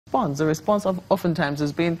response. The response oftentimes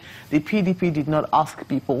has been the PDP did not ask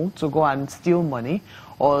people to go and steal money,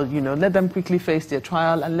 or let them quickly face their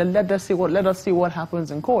trial and let us see what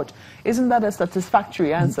happens in court. Isn't that a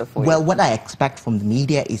satisfactory answer for you? Well, what I expect from the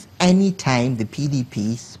media is any time the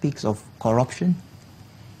PDP speaks of corruption,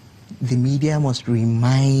 the media must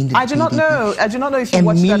remind I do not know if you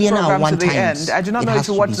watched that program to the end. I do not know if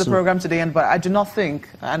you watched the program to the end, but I do not think,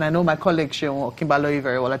 and I know my colleague Seun Kimbaloyi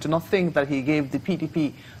very well, I do not think that he gave the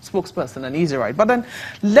PDP spokesperson an easy ride. But then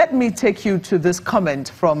let me take you to this comment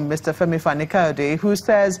from Mr. Femi Fani-Kayode, who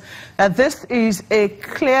says that this is a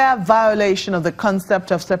clear violation of the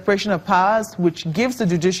concept of separation of powers, which gives the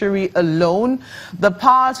judiciary alone the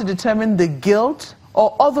power to determine the guilt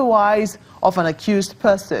or otherwise of an accused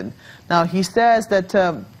person. Now, he says that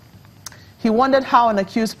he wondered how an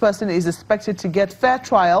accused person is expected to get fair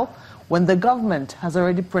trial when the government has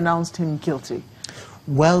already pronounced him guilty.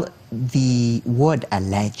 Well, the word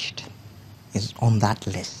alleged is on that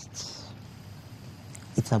list.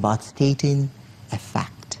 It's about stating a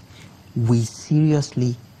fact. We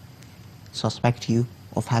seriously suspect you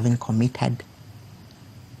of having committed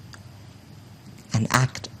an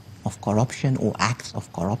act of corruption or acts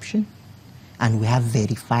of corruption, and we have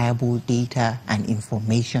verifiable data and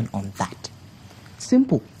information on that.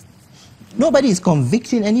 Simple. Nobody is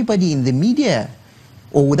convicting anybody in the media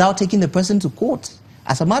or without taking the person to court.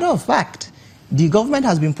 As a matter of fact, the government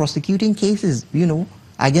has been prosecuting cases,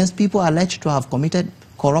 against people alleged to have committed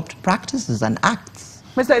corrupt practices and acts.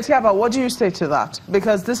 Mr. Etiaba, what do you say to that?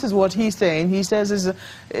 Because this is what he's saying. He says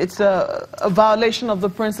it's a violation of the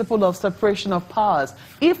principle of separation of powers.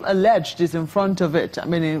 If alleged is in front of it, I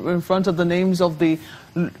mean, in front of the names of the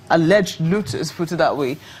alleged looters, put it that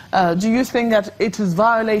way, do you think that it is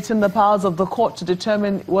violating the powers of the court to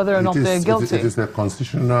determine whether or not they're guilty? It is a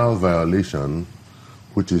constitutional violation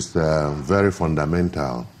which is very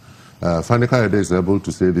fundamental. Fani-Kayode is able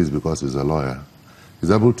to say this because he's a lawyer. He's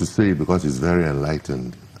able to say it because he's very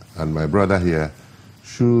enlightened. And my brother here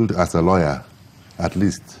should, as a lawyer, at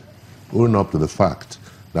least own up to the fact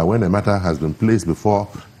that when a matter has been placed before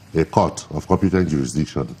a court of competent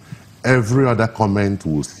jurisdiction, every other comment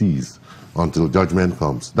will cease until judgment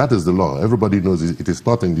comes. That is the law. Everybody knows it. It is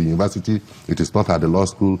taught in the university, it is taught at the law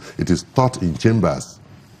school, it is taught in chambers.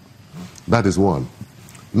 That is one.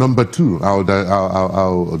 Number two, I would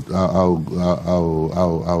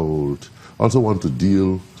also want to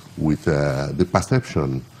deal with the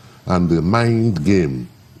perception and the mind game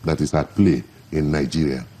that is at play in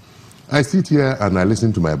Nigeria. I sit here and I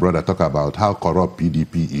listen to my brother talk about how corrupt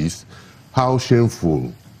PDP is, how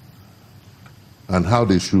shameful, and how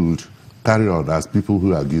they should carry on as people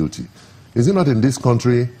who are guilty. Is it not in this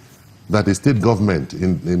country that a state government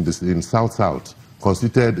in South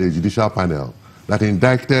constituted a judicial panel that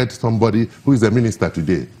indicted somebody who is a minister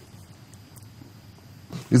today?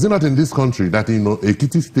 Is it not in this country that in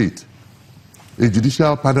Ekiti State, a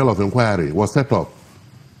judicial panel of inquiry was set up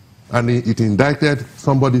and it indicted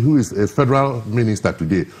somebody who is a federal minister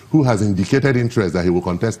today who has indicated interest that he will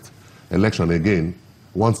contest election again,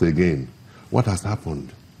 once again? What has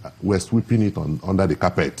happened? We're sweeping it under the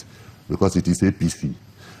carpet because it is APC.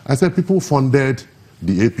 I said people funded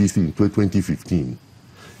the APC in 2015.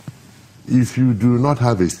 If you do not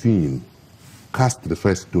have a scene, cast the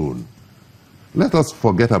first stone. Let us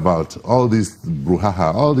forget about all this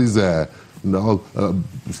brouhaha, all this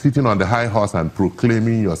sitting on the high horse and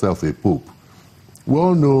proclaiming yourself a pope. We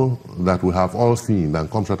all know that we have all sinned and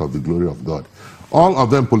come short of the glory of God. All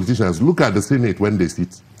of them politicians, look at the Senate when they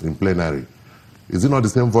sit in plenary. Is it not the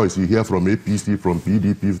same voice you hear from APC, from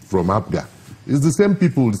PDP, from APGA? It's the same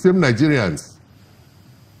people, the same Nigerians.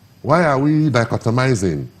 Why are we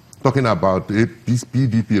dichotomizing, talking about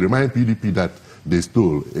PDP, remind PDP that they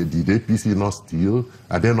stole? Did APC not steal?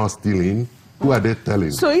 Are they not stealing? Who are they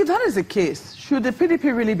telling? So if that is the case, should the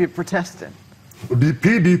PDP really be protesting? The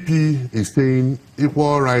PDP is saying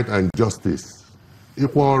equal right and justice.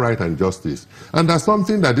 Equal right and justice. And there's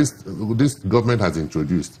something that this government has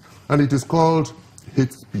introduced, and it is called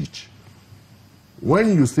hate speech.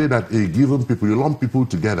 When you say that a given people, you lump people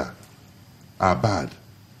together, are bad,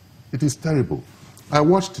 it is terrible. I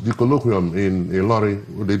watched the colloquium in Ilori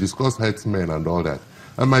where they discussed herdsmen and all that.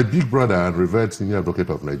 And my big brother and revered senior advocate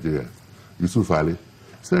of Nigeria, Yusuf Ali,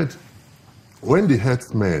 said, when the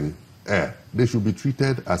herdsmen err, they should be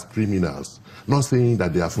treated as criminals, not saying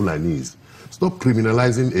that they are Fulanese. Stop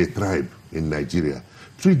criminalizing a tribe in Nigeria.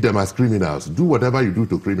 Treat them as criminals. Do whatever you do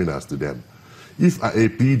to criminals to them. If a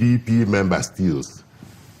PDP member steals,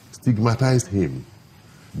 stigmatize him.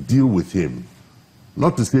 Deal with him.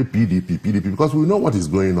 Not to say PDP, because we know what is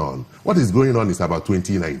going on. What is going on is about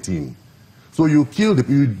 2019. So you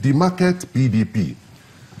demarket PDP.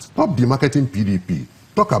 Stop demarketing PDP.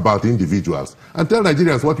 Talk about individuals. And tell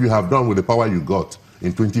Nigerians what you have done with the power you got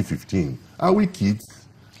in 2015. Are we kids?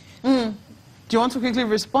 Do you want to quickly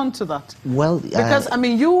respond to that? Well, because I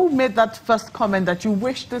mean, you made that first comment that you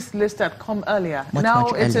wish this list had come earlier. Now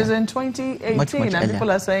it is in 2018, and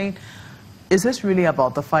people are saying, is this really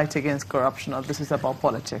about the fight against corruption, or this is about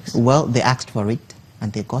politics? Well, they asked for it,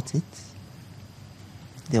 and they got it.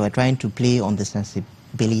 They were trying to play on the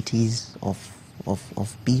sensibilities of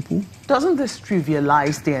people. Doesn't this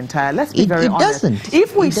trivialize the entire? Let's be very honest. It doesn't.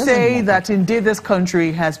 If we say that indeed this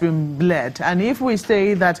country has been bled, and if we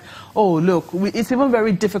say that, oh look, it's even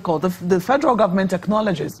very difficult. The federal government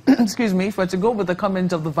acknowledges, excuse me, to go with the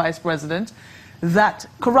comment of the vice president, that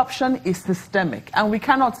corruption is systemic, and we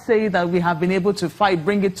cannot say that we have been able to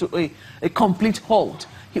bring it to a complete halt.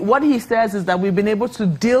 What he says is that we've been able to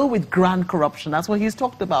deal with grand corruption. That's what he's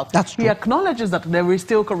talked about. That's true. He acknowledges that there is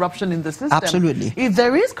still corruption in the system. Absolutely. If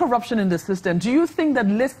there is corruption in the system, do you think that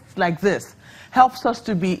lists like this helps us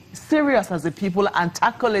to be serious as a people and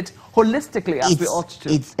tackle it holistically as we ought to?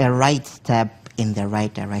 It's a right step in the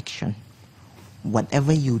right direction.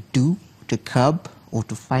 Whatever you do to curb or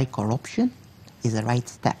to fight corruption is a right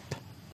step.